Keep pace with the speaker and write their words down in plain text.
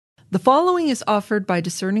The following is offered by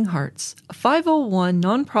Discerning Hearts, a 501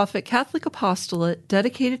 nonprofit Catholic apostolate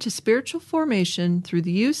dedicated to spiritual formation through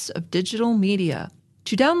the use of digital media.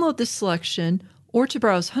 To download this selection, or to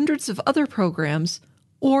browse hundreds of other programs,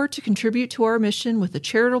 or to contribute to our mission with a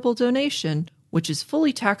charitable donation, which is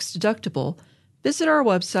fully tax deductible, visit our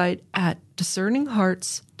website at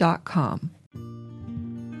discerninghearts.com.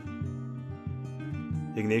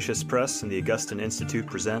 Ignatius Press and the Augustine Institute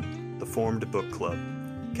present the Formed Book Club.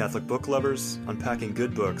 Catholic book lovers unpacking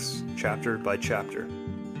good books, chapter by chapter.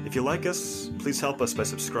 If you like us, please help us by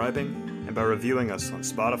subscribing and by reviewing us on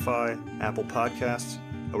Spotify, Apple Podcasts,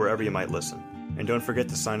 or wherever you might listen. And don't forget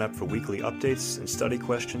to sign up for weekly updates and study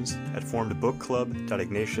questions at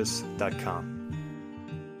formedbookclub.ignatius.com.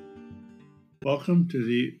 Welcome to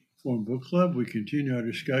the Formed Book Club. We continue our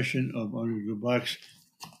discussion of Under the Box,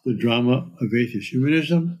 the drama of atheist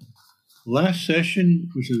humanism. Last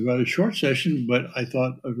session, which was a rather short session, but I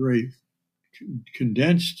thought a very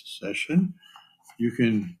condensed session. You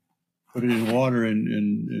can put it in water and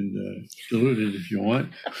dilute it if you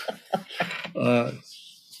want. That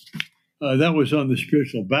was on the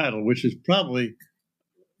spiritual battle, which is probably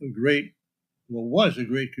was a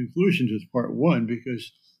great conclusion to part one,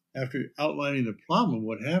 because after outlining the problem of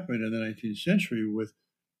what happened in the 19th century with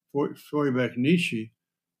Feuerbach Nietzsche,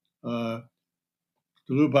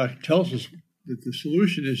 Lubach tells us that the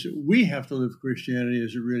solution is that we have to live Christianity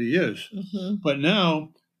as it really is. Mm-hmm. But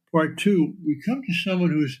now, part two, we come to someone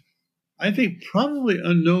who's, I think, probably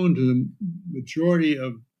unknown to the majority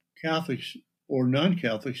of Catholics or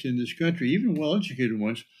non-Catholics in this country, even well-educated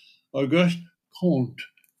ones, Auguste Comte,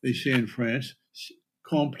 they say in France,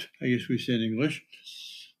 Comte, I guess we say in English,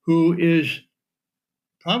 who is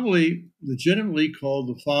probably legitimately called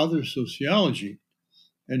the father of sociology.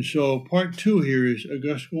 And so part two here is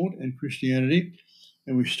Auguste Comte and Christianity.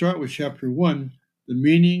 And we start with chapter 1, the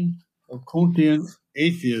meaning of Comtean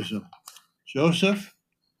atheism. Joseph?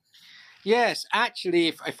 Yes, actually,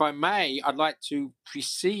 if I may, I'd like to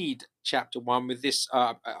precede chapter 1 with this,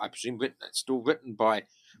 I presume still written by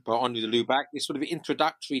Henri de Lubac, this sort of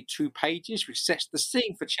introductory 2 pages, which sets the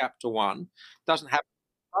scene for chapter 1. Doesn't have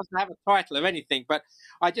a title or anything, but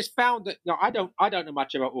I just found that I don't know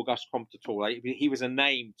much about Auguste Comte at all. He was a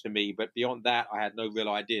name to me, but beyond that, I had no real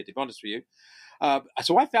idea, to be honest with you.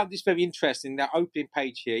 So I found this very interesting. That opening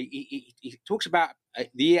page here, he talks about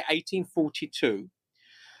the year 1842,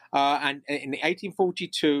 and in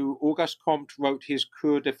 1842, Auguste Comte wrote his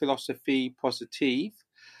Cours de philosophie positive.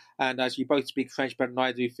 And as you both speak French better than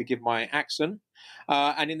I do, forgive my accent.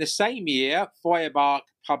 And in the same year, Feuerbach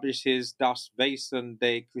published his Das Wesen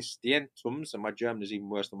des Christentums, and my German is even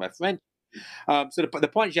worse than my French. So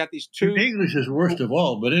the point is you have these two... English is worst of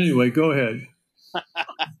all, but anyway, go ahead.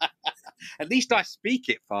 At least I speak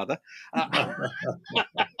it, Father.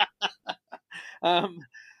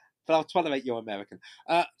 But I'll tolerate your American.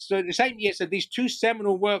 So in the same year, so these 2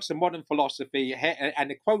 seminal works of modern philosophy,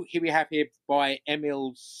 and the quote here we have here by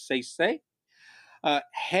Emile Cécé,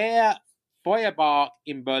 Herr Feuerbach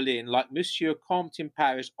in Berlin, like Monsieur Comte in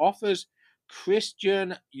Paris, offers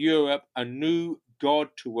Christian Europe a new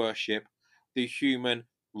God to worship, the human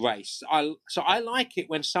race. So I like it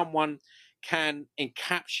when someone can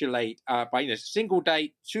encapsulate by a single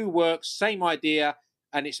date, 2 works, same idea,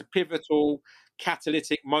 and it's a pivotal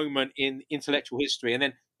catalytic moment in intellectual history. And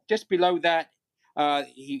then just below that,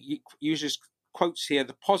 he uses quotes here,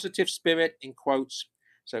 the positive spirit in quotes,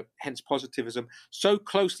 so hence positivism, so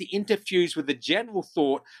closely interfused with the general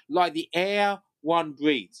thought like the air one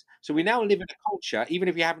breathes. So we now live in a culture, even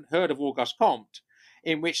if you haven't heard of Auguste Comte,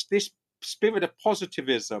 in which this spirit of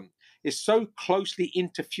positivism is so closely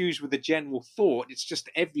interfused with the general thought, it's just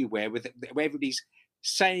everywhere, where everybody's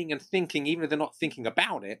saying and thinking, even if they're not thinking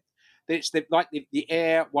about it, it's like the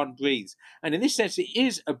air one breathes. And in this sense, it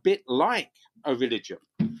is a bit like a religion,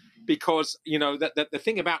 because, that the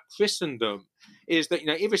thing about Christendom is that,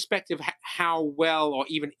 irrespective of how well or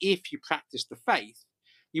even if you practice the faith,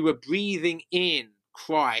 you were breathing in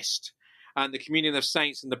Christ and the communion of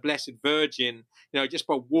saints and the Blessed Virgin, just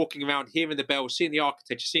by walking around, hearing the bells, seeing the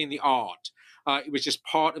architecture, seeing the art. It was just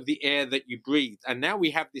part of the air that you breathed. And now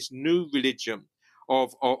we have this new religion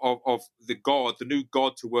of the God, the new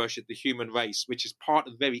God to worship, the human race, which is part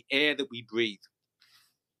of the very air that we breathe.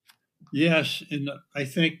 Yes, and I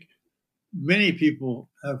think many people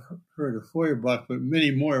have heard of Feuerbach, but many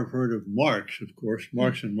more have heard of Marx, of course,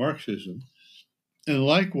 Marx and Marxism. And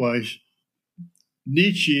likewise,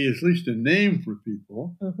 Nietzsche is at least a name for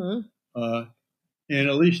people. Mm-hmm. And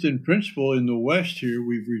at least in principle, in the West here,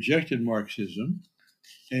 we've rejected Marxism.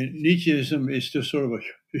 And Nietzscheism is just sort of a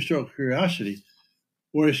historical curiosity.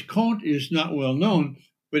 Whereas Comte is not well known,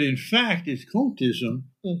 But in fact, it's cultism,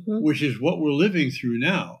 which is what we're living through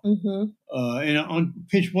now. And on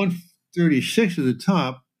page 136 at the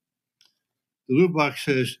top, the Lubach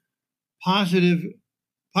says, positivism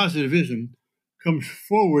comes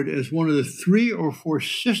forward as one of the 3 or 4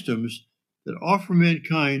 systems that offer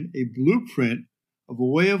mankind a blueprint of a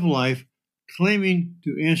way of life claiming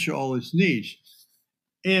to answer all its needs.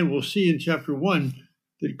 And we'll see in chapter 1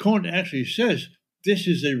 that Kant actually says this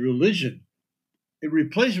is a religion. It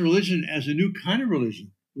replaces religion as a new kind of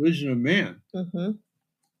religion of man.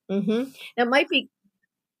 It might be,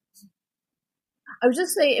 I was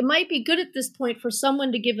just saying, it might be good at this point for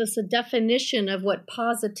someone to give us a definition of what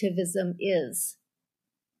positivism is.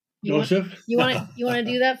 Joseph? You want to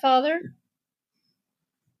do that, Father?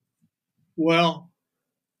 Well,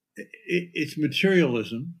 it's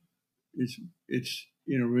materialism. It's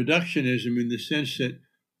reductionism in the sense that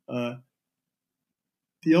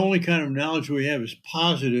the only kind of knowledge we have is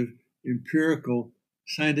positive, empirical,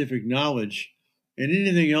 scientific knowledge, and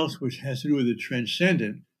anything else which has to do with the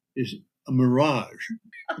transcendent is a mirage.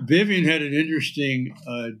 Vivian had an interesting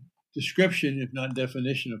description, if not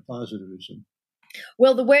definition, of positivism.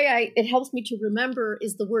 Well, the way it helps me to remember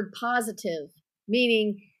is the word positive,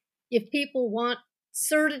 meaning if people want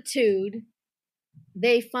certitude,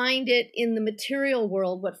 they find it in the material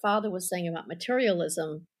world, what Father was saying about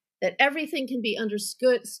materialism, that everything can be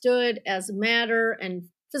understood as matter and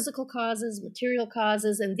physical causes, material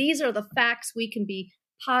causes, and these are the facts we can be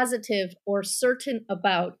positive or certain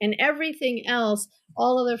about. And everything else,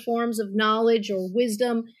 all other forms of knowledge or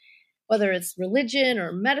wisdom, whether it's religion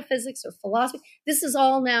or metaphysics or philosophy, this is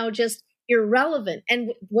all now just irrelevant.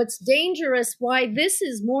 And what's dangerous, why this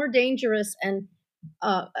is more dangerous, and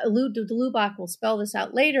Lubach will spell this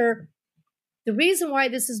out later, the reason why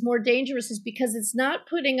this is more dangerous is because it's not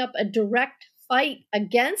putting up a direct fight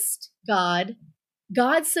against God.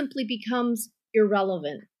 God simply becomes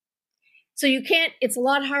irrelevant. So you can't, it's a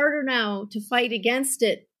lot harder now to fight against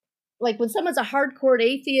it. Like when someone's a hardcore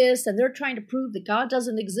atheist and they're trying to prove that God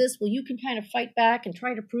doesn't exist, well, you can kind of fight back and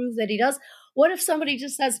try to prove that he does. What if somebody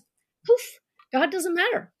just says, poof, God doesn't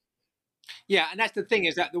matter? Yeah, and that's the thing,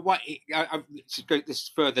 is that the way this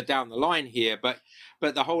is further down the line here, but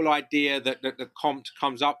the whole idea that Comte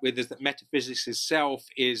comes up with is that metaphysics itself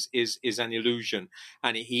is an illusion,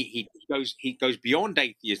 and he goes beyond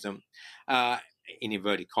atheism, in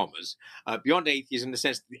inverted commas, beyond atheism in the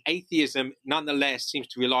sense that atheism nonetheless seems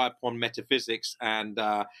to rely upon metaphysics, and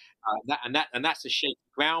that's a shaky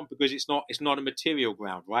ground because it's not a material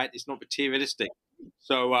ground, right? It's not materialistic.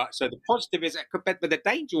 So the positive is, but the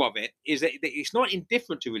danger of it is that it's not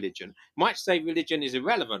indifferent to religion. You might say religion is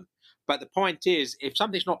irrelevant, but the point is, if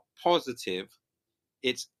something's not positive,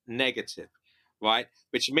 it's negative, right?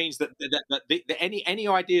 Which means that any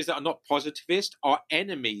ideas that are not positivist are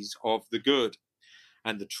enemies of the good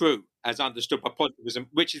and the true, as understood by positivism,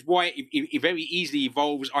 which is why it very easily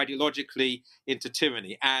evolves ideologically into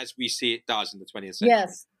tyranny, as we see it does in the 20th century.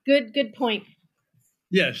 Yes, good point.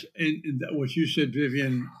 Yes, and what you said,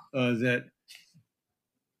 Vivian, that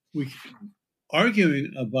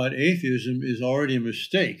arguing about atheism is already a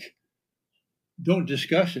mistake. Don't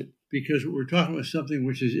discuss it, because we're talking about something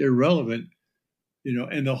which is irrelevant,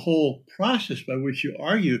 and the whole process by which you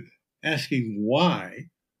argue, asking why,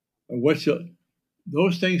 or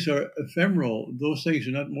those things are ephemeral. Those things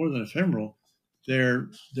are not more than ephemeral. They're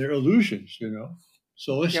illusions,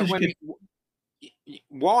 So let's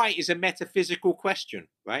why is a metaphysical question,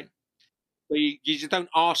 right? So you just don't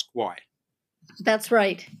ask why. That's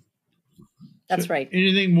right. That's right.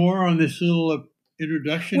 Anything more on this little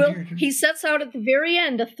introduction here? He sets out at the very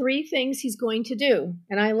end the 3 things he's going to do.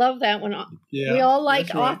 And I love that when we all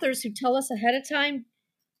like authors who tell us ahead of time.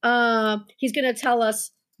 He's going to tell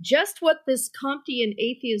us just what this Comtean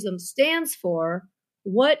atheism stands for,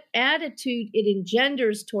 what attitude it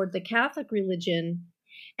engenders toward the Catholic religion,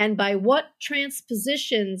 and by what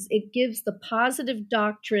transpositions it gives the positive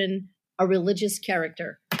doctrine a religious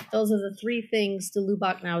character. Those are the 3 things de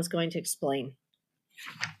Lubach now is going to explain.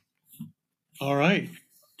 All right.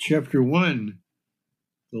 Chapter 1,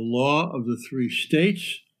 the law of the 3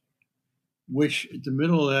 states, which at the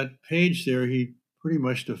middle of that page there, he pretty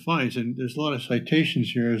much defines. And there's a lot of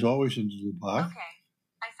citations here, as always, in de Lubach. Okay.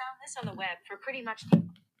 I found this on the web for pretty much...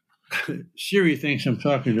 Siri thinks I'm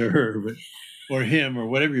talking to her, or him, or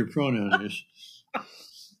whatever your pronoun is.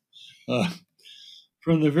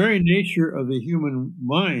 From the very nature of the human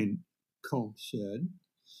mind, Comte said,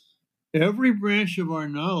 every branch of our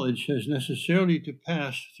knowledge has necessarily to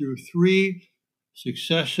pass through 3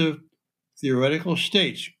 successive theoretical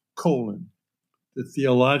states, the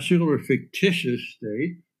theological or fictitious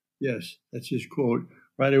state, yes, that's his quote,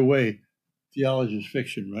 right away, theology is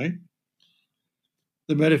fiction, right?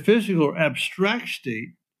 The metaphysical or abstract state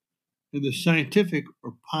and the scientific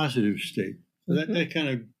or positive state. So that kind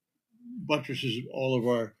of buttresses all of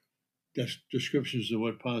our descriptions of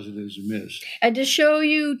what positivism is. And to show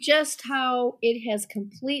you just how it has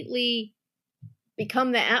completely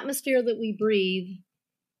become the atmosphere that we breathe,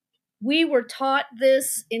 we were taught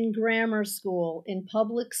this in grammar school, in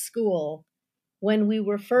public school, when we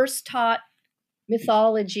were first taught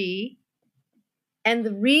mythology. And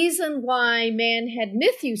the reason why man had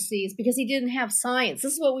myth, you see, is because he didn't have science.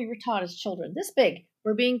 This is what we were taught as children, this big.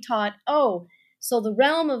 We're being taught, so the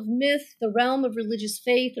realm of myth, the realm of religious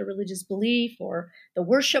faith or religious belief or the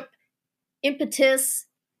worship impetus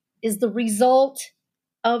is the result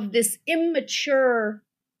of this immature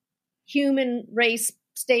human race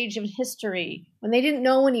stage of history when they didn't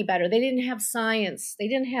know any better. They didn't have science. They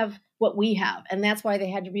didn't have what we have. And that's why they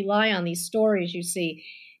had to rely on these stories, you see.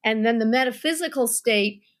 And then the metaphysical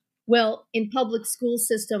state, well, in public school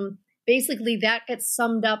system, basically that gets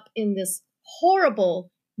summed up in this horrible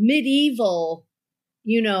medieval,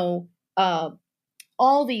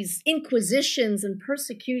 all these inquisitions and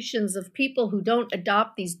persecutions of people who don't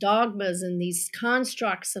adopt these dogmas and these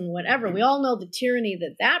constructs and whatever. We all know the tyranny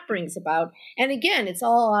that brings about. And again, it's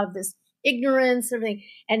all out of this ignorance, everything.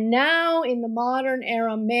 And now in the modern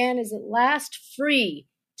era, man is at last free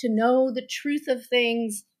to know the truth of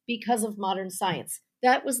things because of modern science.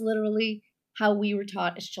 That was literally how we were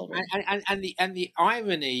taught as children. And the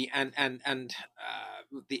irony and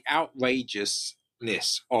the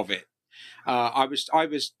outrageousness of it. I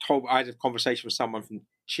was told, I had a conversation with someone from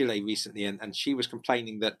Chile recently, and she was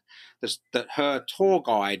complaining that her tour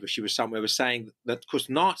guide, where she was somewhere, was saying that because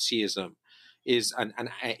Nazism is and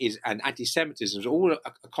anti-Semitism is all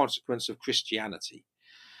a consequence of Christianity,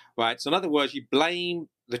 right? So in other words, you blame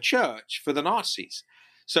the church for the Nazis.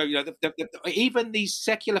 So even these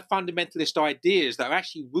secular fundamentalist ideas that are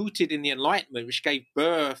actually rooted in the Enlightenment, which gave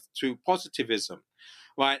birth to positivism.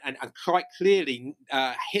 Right, and quite clearly,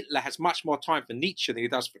 Hitler has much more time for Nietzsche than he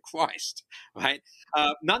does for Christ. Right,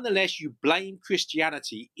 nonetheless, you blame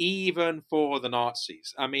Christianity even for the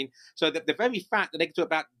Nazis. I mean, so the very fact that they can talk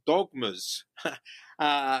about dogmas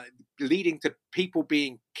leading to people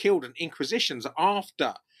being killed and inquisitions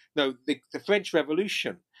after the French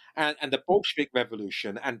Revolution and the Bolshevik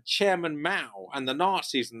Revolution and Chairman Mao and the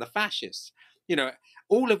Nazis and the fascists,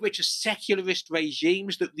 all of which are secularist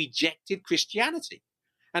regimes that rejected Christianity.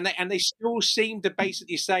 And they still seem to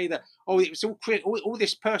basically say that, it was all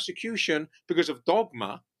this persecution because of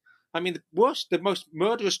dogma. I mean, the most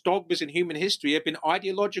murderous dogmas in human history have been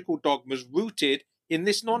ideological dogmas rooted in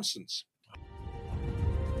this nonsense.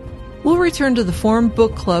 We'll return to the Formed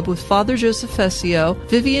Book Club with Father Joseph Fessio,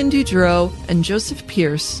 Vivian Dudro, and Joseph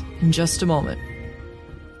Pearce in just a moment.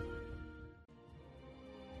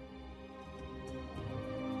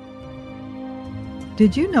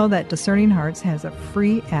 Did you know that Discerning Hearts has a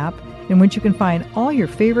free app in which you can find all your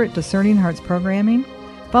favorite Discerning Hearts programming?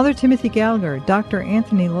 Father Timothy Gallagher, Dr.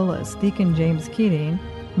 Anthony Lillis, Deacon James Keating,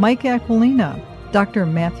 Mike Aquilina, Dr.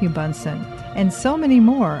 Matthew Bunson, and so many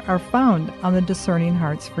more are found on the Discerning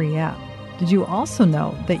Hearts free app. Did you also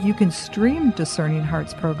know that you can stream Discerning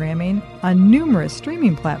Hearts programming on numerous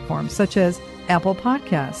streaming platforms such as Apple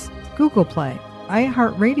Podcasts, Google Play,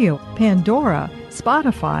 iHeartRadio, Pandora,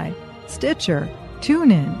 Spotify, Stitcher,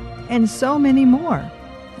 TuneIn, and so many more.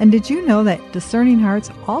 And did you know that Discerning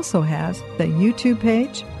Hearts also has the YouTube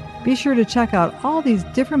page? Be sure to check out all these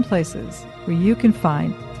different places where you can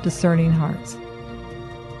find Discerning Hearts.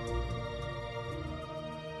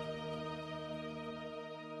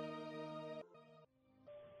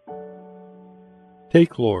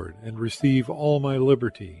 Take, Lord, and receive all my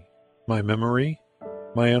liberty, my memory,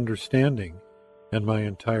 my understanding, and my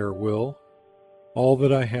entire will, all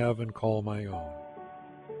that I have and call my own.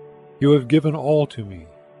 You have given all to me.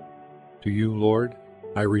 To you, Lord,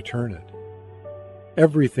 I return it.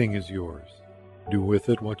 Everything is yours. Do with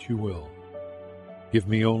it what you will. Give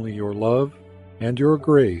me only your love and your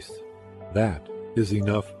grace. That is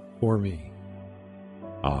enough for me.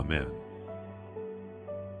 Amen.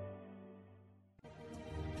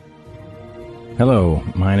 Hello,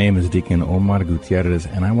 my name is Deacon Omar Gutierrez,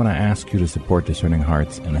 and I want to ask you to support Discerning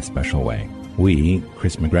Hearts in a special way. We,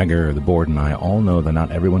 Chris McGregor, the board, and I all know that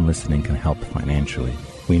not everyone listening can help financially.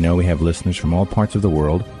 We know we have listeners from all parts of the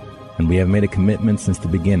world, and we have made a commitment since the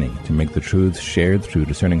beginning to make the truths shared through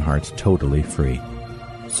Discerning Hearts totally free.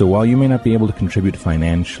 So while you may not be able to contribute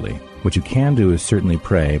financially, what you can do is certainly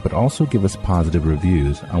pray, but also give us positive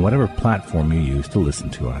reviews on whatever platform you use to listen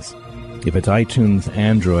to us. If it's iTunes,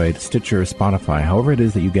 Android, Stitcher, Spotify, however it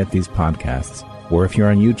is that you get these podcasts, Or if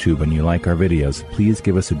you're on YouTube and you like our videos, please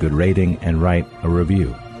give us a good rating and write a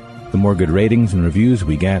review. The more good ratings and reviews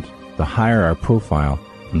we get, the higher our profile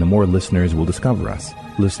and the more listeners will discover us,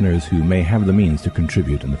 listeners who may have the means to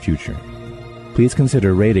contribute in the future. Please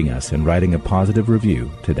consider rating us and writing a positive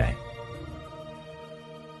review today.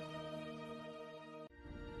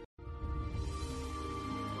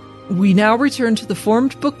 We now return to the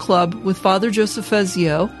Formed Book Club with Father Joseph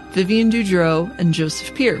Fessio, Vivian Dudro, and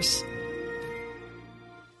Joseph Pearce.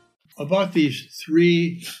 About these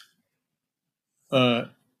three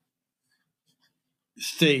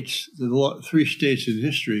states, three states in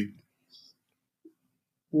history,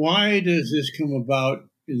 why does this come about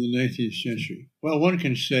in the 19th century? Well, one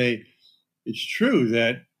can say it's true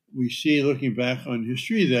that we see, looking back on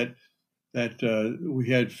history, that we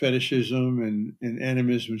had fetishism and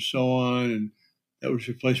animism and so on, and that was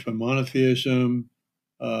replaced by monotheism.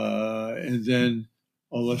 And then,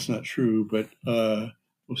 that's not true, but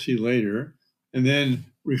we'll see later. And then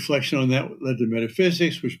reflection on that led to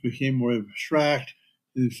metaphysics, which became more abstract.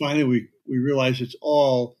 And then finally, we realized it's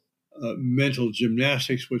all mental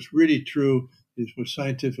gymnastics. What's really true is what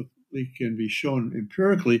scientifically can be shown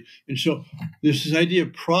empirically. And so there's this idea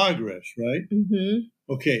of progress, right?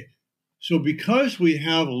 Mm-hmm. Okay. So because we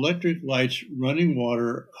have electric lights, running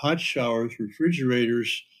water, hot showers,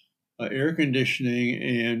 refrigerators, air conditioning,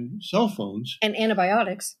 and cell phones. And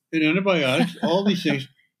antibiotics. All these things,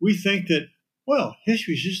 we think that, well,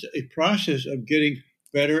 history is just a process of getting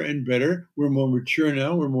better and better. We're more mature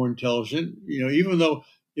now. We're more intelligent. Even though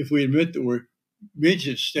if we admit that we're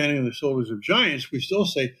midgets standing on the shoulders of giants, we still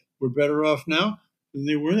say we're better off now than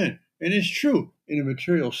they were then. And it's true in a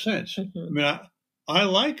material sense. Mm-hmm. I mean, I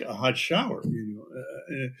like a hot shower.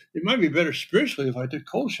 It might be better spiritually if I took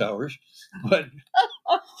cold showers, but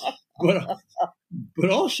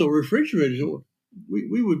also refrigerators.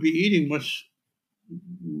 We would be eating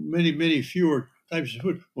many fewer types of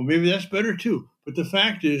food. Well, maybe that's better too. But the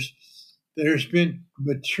fact is, there's been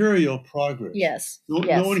material progress. Yes.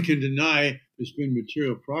 No one can deny there's been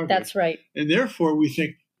material progress. That's right. And therefore, we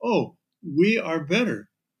think, we are better.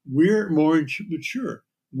 We're more mature.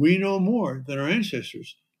 We know more than our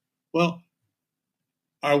ancestors. Well,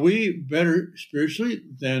 are we better spiritually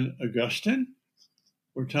than Augustine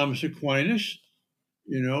or Thomas Aquinas?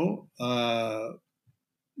 No.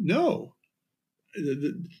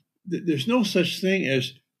 There's no such thing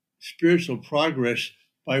as spiritual progress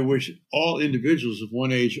by which all individuals of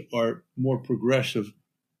one age are more progress than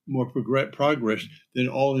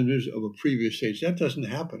all individuals of a previous age. That doesn't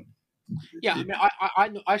happen. Yeah, I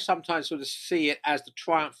mean, I sometimes sort of see it as the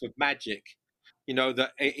triumph of magic.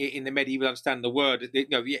 That in the medieval understanding of the word,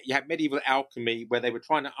 you have medieval alchemy where they were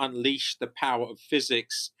trying to unleash the power of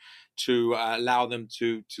physics to allow them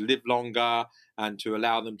to live longer and to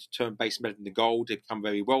allow them to turn base metal into gold, to become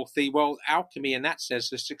very wealthy. Well, alchemy in that sense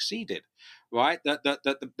has succeeded, right?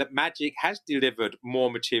 That magic has delivered more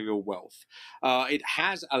material wealth. It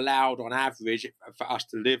has allowed, on average, for us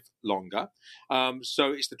to live longer.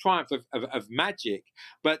 So it's the triumph of magic.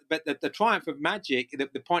 But the triumph of magic,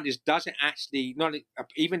 the point is, does it actually, not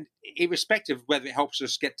even irrespective of whether it helps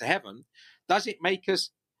us get to heaven, does it make us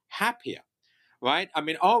happier? Right? I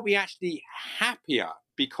mean, are we actually happier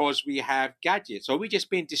because we have gadgets? Or are we just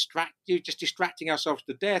being distracting ourselves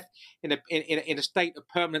to death in a state of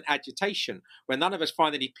permanent agitation where none of us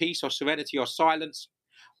find any peace or serenity or silence,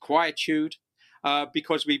 quietude,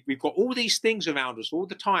 because we've got all these things around us all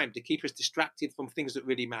the time to keep us distracted from things that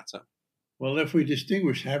really matter? Well, if we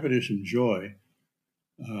distinguish happiness from joy,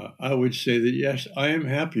 I would say that, yes, I am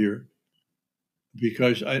happier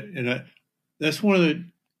because that's one of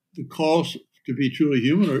the calls to be truly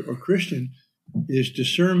human or Christian is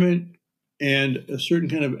discernment and a certain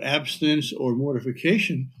kind of abstinence or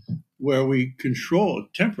mortification where we control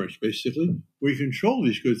temperance, basically. We control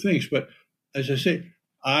these good things. But as I say,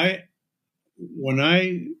 when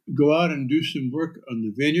I go out and do some work on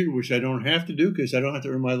the vineyard, which I don't have to do because I don't have to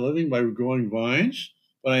earn my living by growing vines,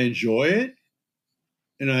 but I enjoy it,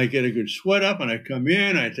 and I get a good sweat up, and I come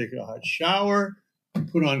in, I take a hot shower, I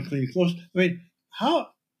put on clean clothes. I mean,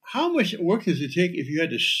 how much work does it take if you had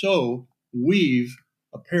to weave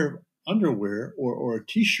a pair of underwear or a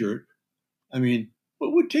T-shirt? I mean,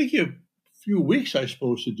 it would take you a few weeks, I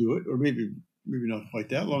suppose, to do it, or maybe not quite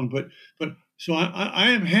that long. But so I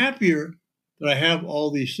am happier that I have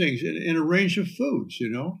all these things in a range of foods,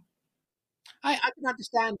 I can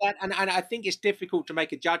understand that, and I think it's difficult to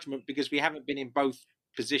make a judgment because we haven't been in both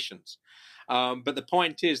positions. But the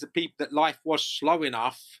point is that life was slow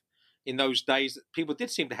enough in those days that people did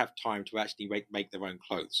seem to have time to actually make their own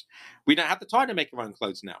clothes. We don't have the time to make our own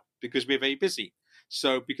clothes now because we're very busy.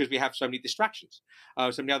 So because we have so many distractions,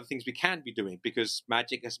 so many other things we can be doing because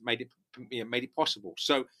magic has made it possible.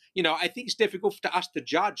 So, I think it's difficult for us to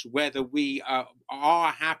judge whether we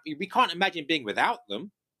are happy. We can't imagine being without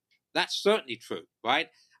them. That's certainly true, right?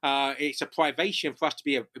 It's a privation for us to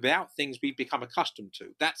be without things we've become accustomed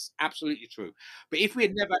to. That's absolutely true. But if we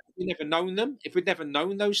had never known them, if we'd never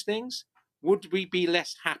known those things, would we be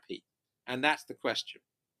less happy? And that's the question.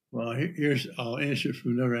 Well, I'll answer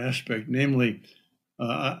from another aspect. Namely,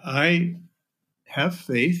 I have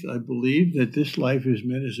faith. I believe that this life is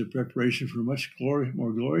meant as a preparation for a much more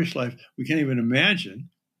glorious life we can't even imagine.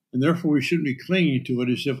 And therefore, we shouldn't be clinging to it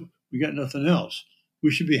as if we got nothing else.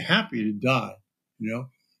 We should be happy to die,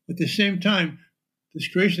 At the same time, this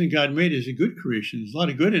creation that God made is a good creation. There's a lot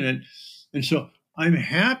of good in it. And so I'm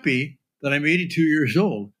happy that I'm 82 years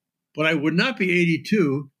old. But I would not be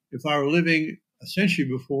 82 if I were living a century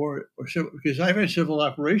before, because I've had several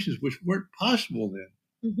operations which weren't possible then.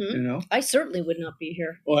 Mm-hmm. I certainly would not be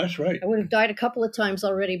here. Oh, that's right. I would have died a couple of times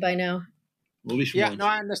already by now. Well, at least yeah, once. No,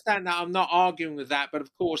 I understand that. I'm not arguing with that. But of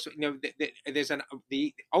course, there's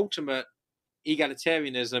the ultimate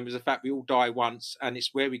egalitarianism is the fact we all die once, and it's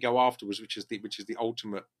where we go afterwards, which is the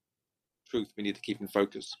ultimate truth we need to keep in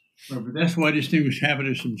focus. Right, but that's why I distinguish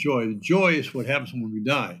happiness from joy. The joy is what happens when we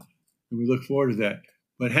die, and we look forward to that.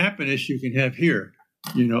 But happiness you can have here,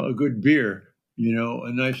 a good beer,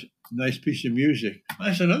 a nice piece of music.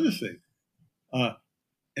 That's another thing.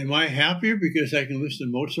 Am I happier because I can listen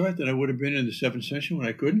to Mozart than I would have been in the 7th century when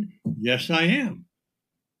I couldn't? Yes, I am.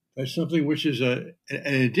 That's something which is an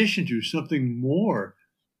addition to something more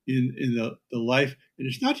in the life. And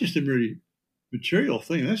it's not just a merely material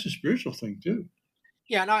thing. That's a spiritual thing, too.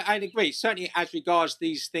 Yeah, and I'd agree. Certainly as regards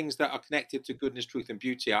these things that are connected to goodness, truth, and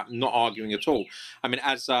beauty, I'm not arguing at all. I mean,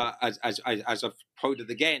 as I've quoted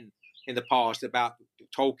again in the past about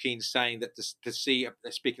Tolkien saying that to see,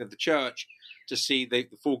 speaking of the church, to see the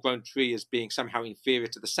full-grown tree as being somehow inferior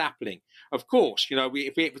to the sapling. Of course,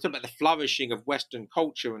 if we talk about the flourishing of Western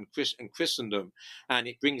culture and Christendom, and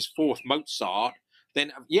it brings forth Mozart,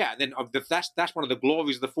 then that's one of the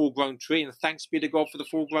glories of the full-grown tree, and thanks be to God for the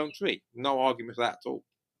full-grown tree. No argument for that at all.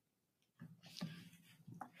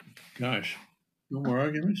 Gosh, no more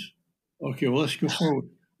arguments? Okay, well, let's go forward.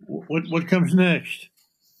 What comes next?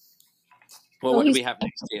 Well, what do we have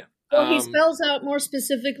next here? Well, he spells out more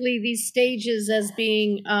specifically these stages as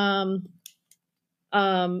being,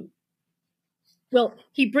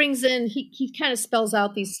 he brings in, he kind of spells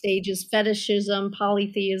out these stages: fetishism,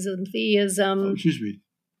 polytheism, theism. Oh, excuse me.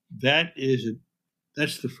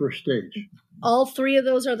 That's the first stage. All three of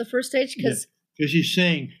those are the first stage? Because he's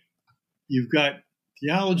saying you've got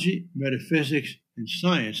theology, metaphysics, and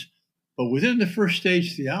science, but within the first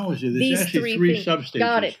stage theology, there's actually three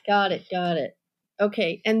substages. Got it.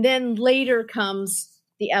 Okay, and then later comes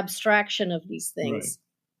the abstraction of these things, right.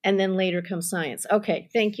 And then later comes science. Okay,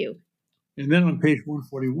 thank you. And then on page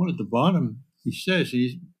 141 at the bottom, he says,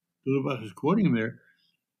 Lubach is quoting him there,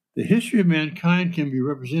 the history of mankind can be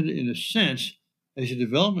represented in a sense as a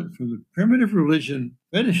development from the primitive religion,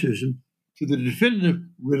 fetishism, to the definitive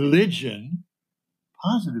religion,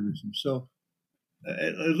 positivism. So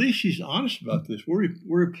at least she's honest about this. We're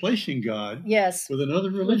replacing God with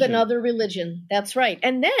another religion. With another religion. That's right.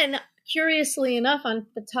 And then, curiously enough, on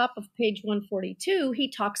the top of page 142,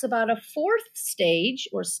 he talks about a fourth stage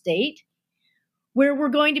or state where we're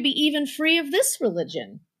going to be even free of this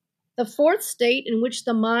religion. The fourth state in which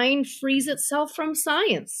the mind frees itself from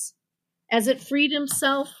science, as it freed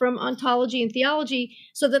himself from ontology and theology,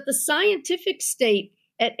 so that the scientific state,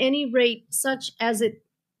 at any rate such as it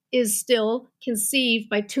is still conceived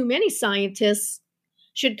by too many scientists,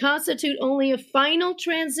 should constitute only a final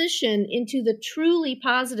transition into the truly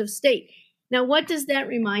positive state. Now, what does that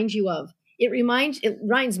remind you of? It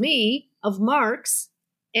reminds me of Marx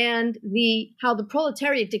and how the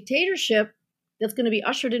proletariat dictatorship that's going to be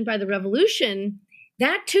ushered in by the revolution,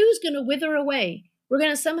 that too is going to wither away. We're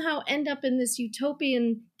going to somehow end up in this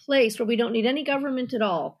utopian place where we don't need any government at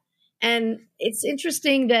all. And it's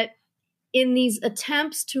interesting that in these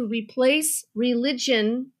attempts to replace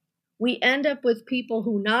religion, we end up with people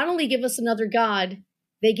who not only give us another God,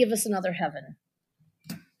 they give us another heaven.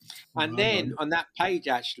 And then on that page,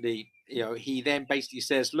 actually, he then basically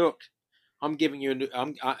says, look, I'm giving you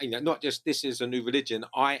not just this is a new religion,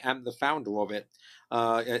 I am the founder of it.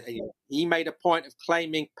 He made a point of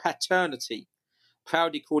claiming paternity,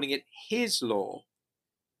 proudly calling it his law,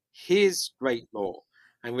 his great law,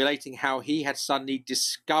 and relating how he had suddenly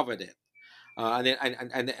discovered it.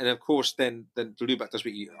 And of course, then Lubach does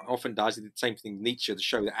what he often does. He did the same thing with Nietzsche to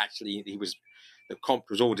show that actually he was that Comte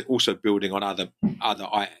was also building on other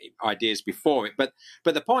ideas before it. But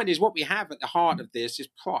the point is, what we have at the heart of this is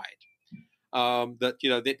pride. That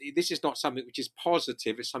that this is not something which is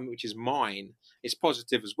positive; it's something which is mine. It's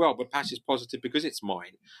positive as well, but perhaps it's positive because it's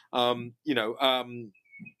mine.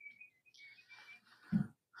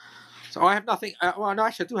 So I have nothing. Well, no,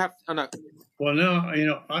 actually, I do have. Oh, no. Well, now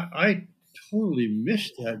I totally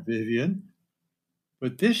missed that, Vivian.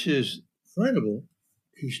 But this is incredible.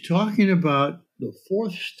 He's talking about the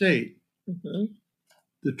fourth state,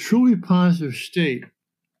 the truly positive state,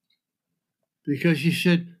 because he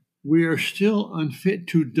said we are still unfit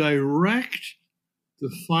to direct the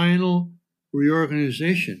final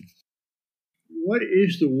reorganization. What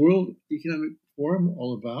is the World Economic Forum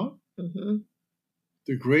all about?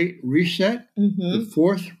 The Great Reset, the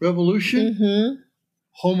Fourth Revolution,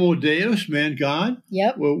 Homo Deus, man God,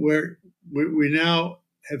 where we now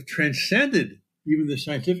have transcended even the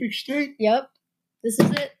scientific state. This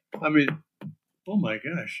is it. I mean, oh my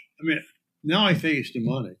gosh. I mean, now I think it's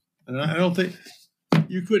demonic. And I don't think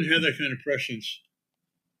you couldn't have that kind of prescience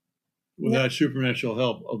without supernatural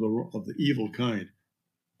help of the evil kind.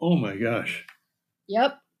 Oh my gosh.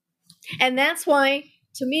 And that's why,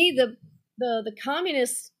 to me, the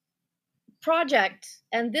communist project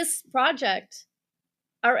and this project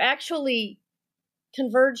are actually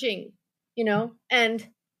converging, and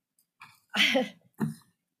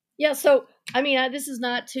so I mean, this is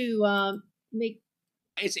not to make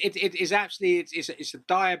it's actually it's a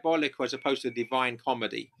diabolical as opposed to a divine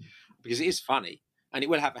comedy, because it is funny and it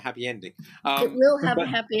will have a happy ending. It will have a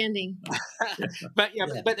happy ending. But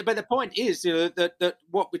the point is, that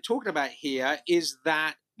what we're talking about here is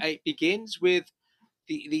that it begins with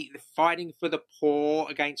the fighting for the poor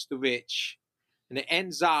against the rich, and it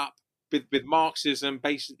ends up with Marxism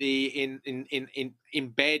basically in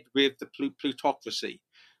bed with the plutocracy,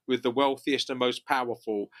 with the wealthiest and most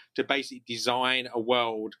powerful, to basically design a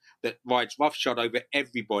world that rides roughshod over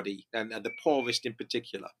everybody, and the poorest in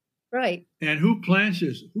particular. Right. And who plans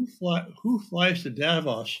this? Who flies to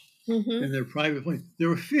Davos in their private plane? There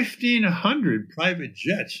were 1,500 private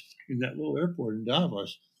jets in that little airport in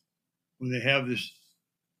Davos when they have this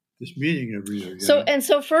meeting every year.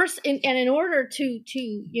 So first, in order to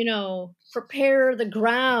prepare the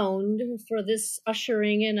ground for this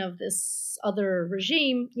ushering in of this other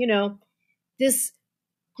regime, this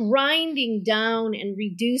grinding down and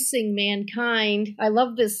reducing mankind. I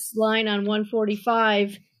love this line on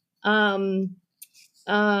 145.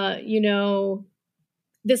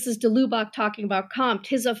 This is de Lubac talking about Comte.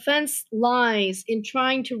 His offense lies in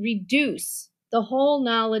trying to reduce the whole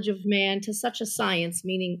knowledge of man to such a science,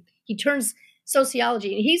 meaning he turns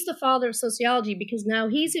sociology, and he's the father of sociology because now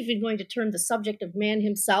he's even going to turn the subject of man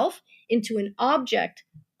himself into an object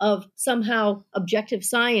of somehow objective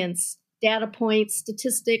science, data points,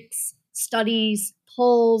 statistics, studies,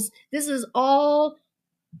 polls. This is all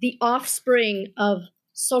the offspring of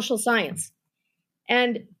social science.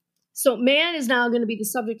 And so man is now going to be the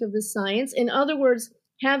subject of this science. In other words,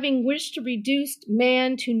 having wished to reduce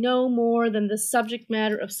man to no more than the subject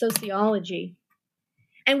matter of sociology.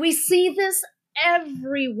 And we see this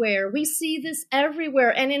everywhere.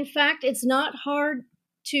 And in fact, it's not hard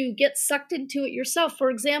to get sucked into it yourself.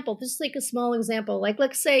 For example, just take a small example. Like,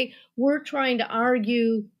 let's say we're trying to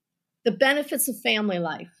argue the benefits of family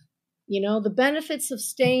life, the benefits of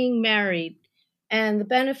staying married, and the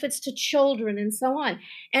benefits to children and so on.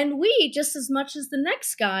 And we, just as much as the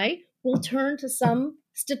next guy, will turn to some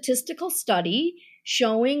statistical study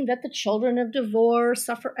showing that the children of divorce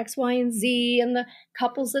suffer X, Y, and Z, and the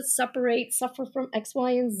couples that separate suffer from X,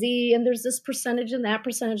 Y, and Z, and there's this percentage and that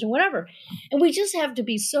percentage and whatever. And we just have to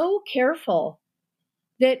be so careful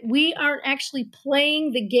that we aren't actually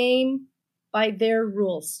playing the game by their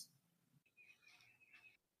rules.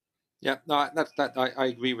 Yeah, no, I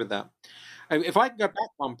agree with that. If I can go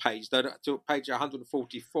back one page, though, to page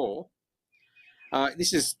 144,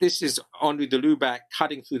 this is Henri de Lubac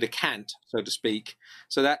cutting through the cant, so to speak.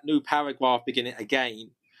 So that new paragraph beginning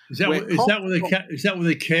again. Is that with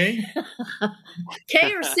a K?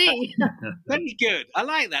 K or C? Very good. I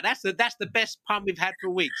like that. That's the best pun we've had for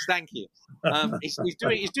weeks. Thank you.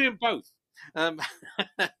 He's doing both. So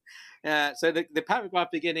the paragraph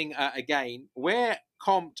beginning again, where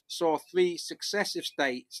Comte saw three successive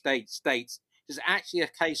states is actually a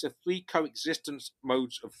case of three coexistence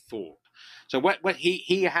modes of thought. So what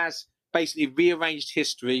he has basically rearranged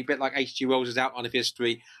history, a bit like H.G. Wells' outline of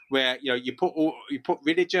history, where you put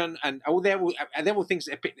religion and all things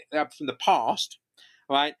that are from the past,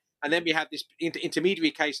 right? And then we have this intermediary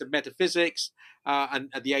case of metaphysics and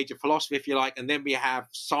the age of philosophy, if you like, and then we have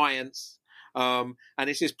science. And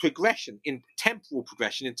this is progression, in temporal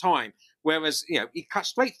progression in time. Whereas, he cuts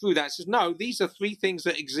straight through that and says, no, these are three things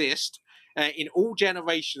that exist in all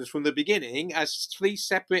generations from the beginning as three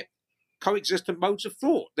separate coexistent modes of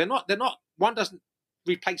thought. They're not, one doesn't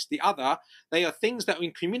replace the other. They are things that are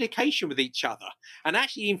in communication with each other and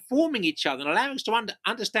actually informing each other and allowing us to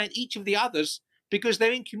understand each of the others because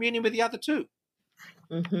they're in communion with the other two.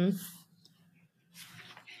 Mm-hmm.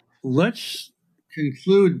 Let's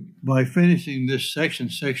conclude by finishing this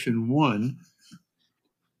section 1.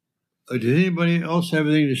 Did anybody else have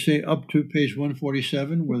anything to say up to page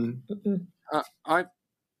 147?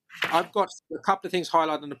 I've got a couple of things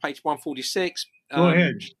highlighted on page 146. Go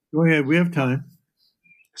ahead. We have time.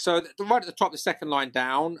 So right at the top, the second line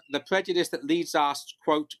down, the prejudice that leads us,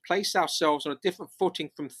 quote, to place ourselves on a different footing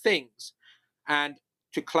from things and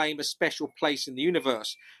to claim a special place in the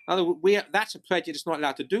universe. In other words, that's a prejudice not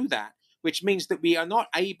allowed to do that, which means that we are not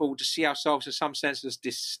able to see ourselves in some sense as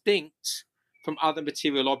distinct from other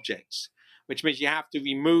material objects, which means you have to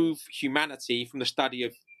remove humanity from the study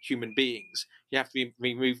of human beings. You have to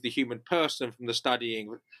remove the human person from the study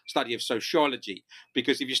of sociology,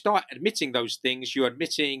 because if you start admitting those things, you're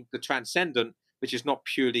admitting the transcendent, which is not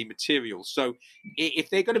purely material. So if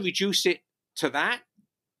they're going to reduce it to that,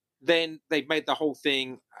 then they've made the whole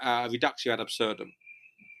thing reductio ad absurdum.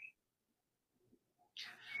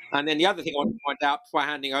 And then the other thing I want to point out before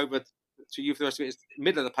handing over to you for the rest of it is the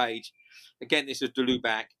middle of the page. Again, this is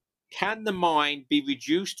Dulubac. Can the mind be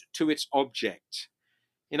reduced to its object?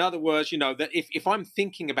 In other words, that if I'm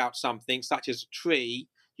thinking about something such as a tree,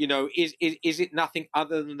 is it nothing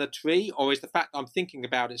other than the tree, or is the fact that I'm thinking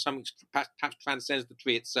about it something perhaps transcends the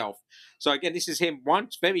tree itself? So again, this is him. One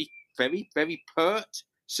very, very, very pert,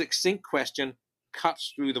 succinct question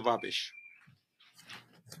cuts through the rubbish.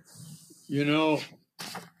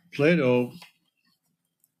 Plato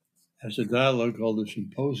has a dialogue called the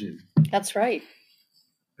Symposium. That's right.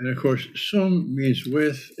 And of course, sum means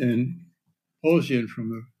with, and posian from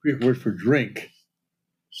the Greek word for drink.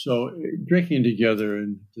 So drinking together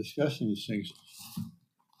and discussing these things.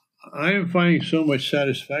 I am finding so much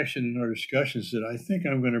satisfaction in our discussions that I think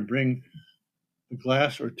I'm going to bring a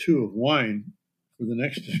glass or two of wine for the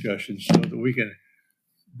next discussion so that we can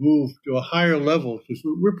move to a higher level, because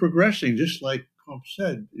we're progressing, just like Trump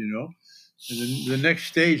said, And the next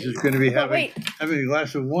stage is going to be having a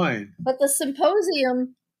glass of wine. But the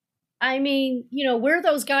symposium, where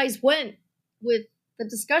those guys went with the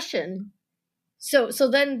discussion. So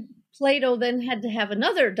then Plato then had to have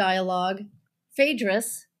another dialogue,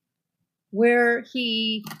 Phaedrus, where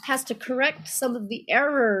he has to correct some of the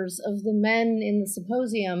errors of the men in the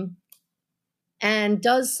symposium, and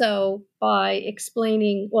does so by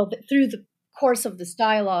explaining, through the course of this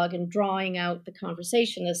dialogue and drawing out the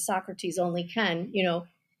conversation as Socrates only can.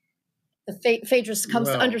 The Phaedrus comes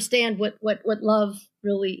to understand what love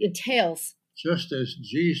really entails. Just as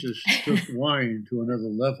Jesus took wine to another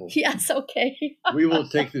level. Yes, okay. We will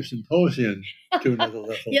take the symposium to another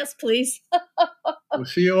level. Yes, please. We'll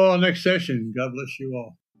see you all next session. God bless you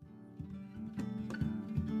all.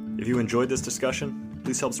 If you enjoyed this discussion,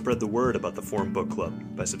 please help spread the word about the Forum Book Club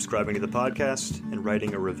by subscribing to the podcast and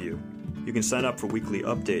writing a review. You can sign up for weekly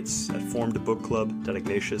updates at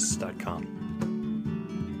formedbookclub.ignatius.com.